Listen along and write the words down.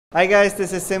Hi guys,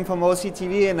 this is Sim from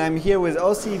OC-TV and I'm here with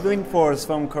OC Windforce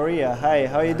from Korea. Hi,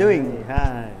 how are you doing?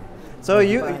 Hi. So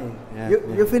you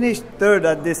finished third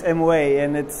at this MOA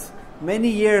and it's many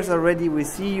years already we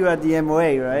see you at the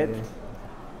MOA, right?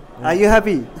 Are you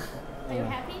happy? Are you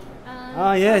happy?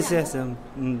 Yes. Yes?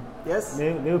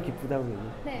 매우 기쁘다고.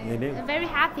 I'm very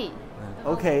happy.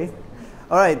 Okay.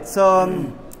 Alright, so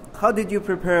how did you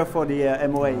prepare for the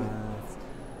MOA?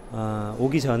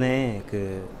 오기 전에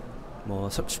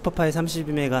뭐 슈퍼파이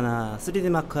 32메가나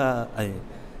 3D 마크 아니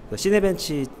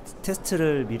시네벤치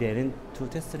테스트를 미리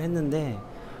LN2 테스트를 했는데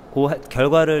그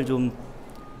결과를 좀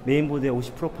메인보드에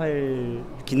 50 프로파일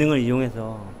기능을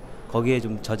이용해서 거기에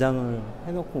좀 저장을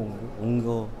해놓고 온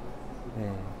거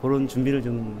그런 준비를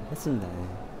좀 했습니다.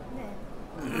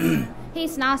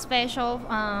 He's not special,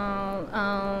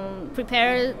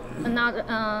 prepared not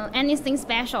anything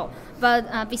special, but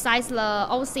besides the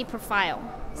OC profile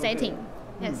setting,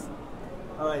 yes.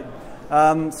 All right.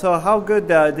 So how good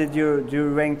did you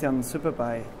rank on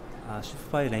SuperPi?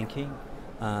 슈퍼파이 랭킹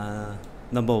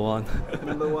number one.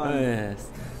 Number one. Yes.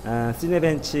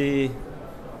 시네벤치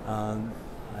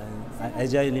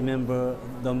as I remember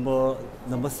number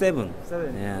 7.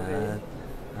 7. Yeah. Okay.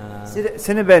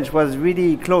 Cinebench was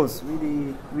really close,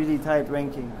 really tight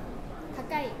ranking.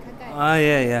 가까이.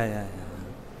 예.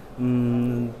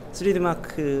 3D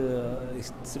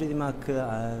마크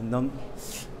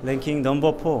ranking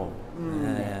number 4.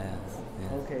 Yeah.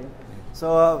 Okay.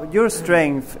 So your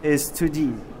strength is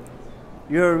 2D.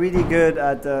 You're really good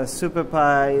at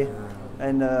SuperPi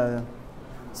and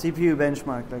CPU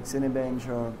benchmark like Cinebench.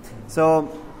 So,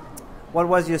 what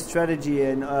was your strategy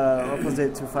in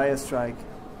opposite to Firestrike?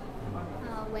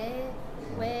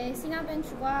 왜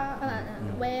시나벤치와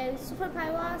왜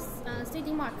슈퍼파이와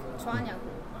 3D 마크 좋아하냐고?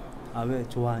 왜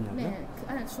좋아하냐고요? 네,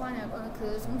 좋아하냐고.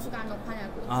 그 점수가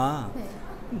높아냐고.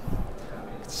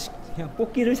 그냥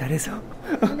뽑기를 잘해서.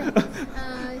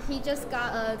 He just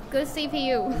got a good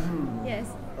CPU. Yes.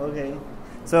 Okay.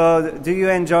 So, do you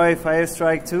enjoy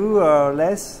Firestrike 2 or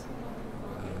less?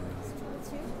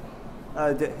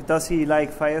 Does he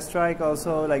like Firestrike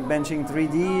also, like benching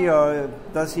 3D, or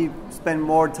does he spend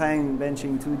more time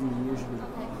benching 2D usually?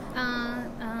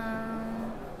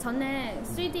 전에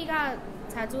 3D가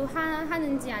자주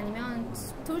하는지 아니면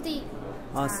 2D?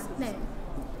 네.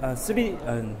 3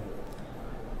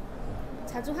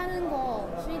 자주 하는 거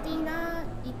 3D나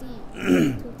 2D,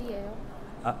 2D예요.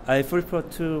 I prefer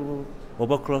to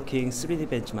overclocking 3D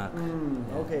benchmark.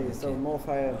 Okay, so more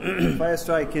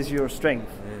Firestrike is your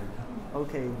strength.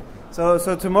 Okay, so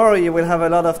tomorrow you will have a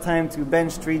lot of time to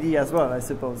bench 3D as well, I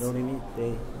suppose. No limit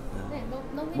day.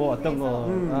 뭐 어떤 거?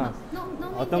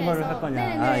 어떤 거를 할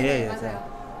거냐? 네, 예. 맞아요.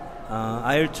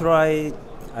 I will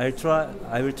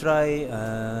try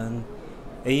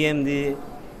AMD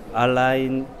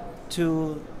Align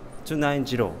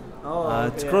 2290.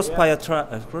 Okay, Crossfire.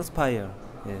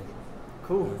 Yeah.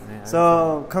 Cool.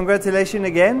 So congratulations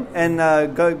again, and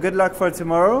good luck for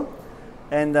tomorrow.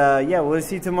 And we'll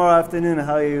see tomorrow afternoon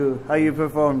how you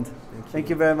performed. Thank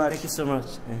you very much. Thank you so much.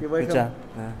 You're welcome. Good job.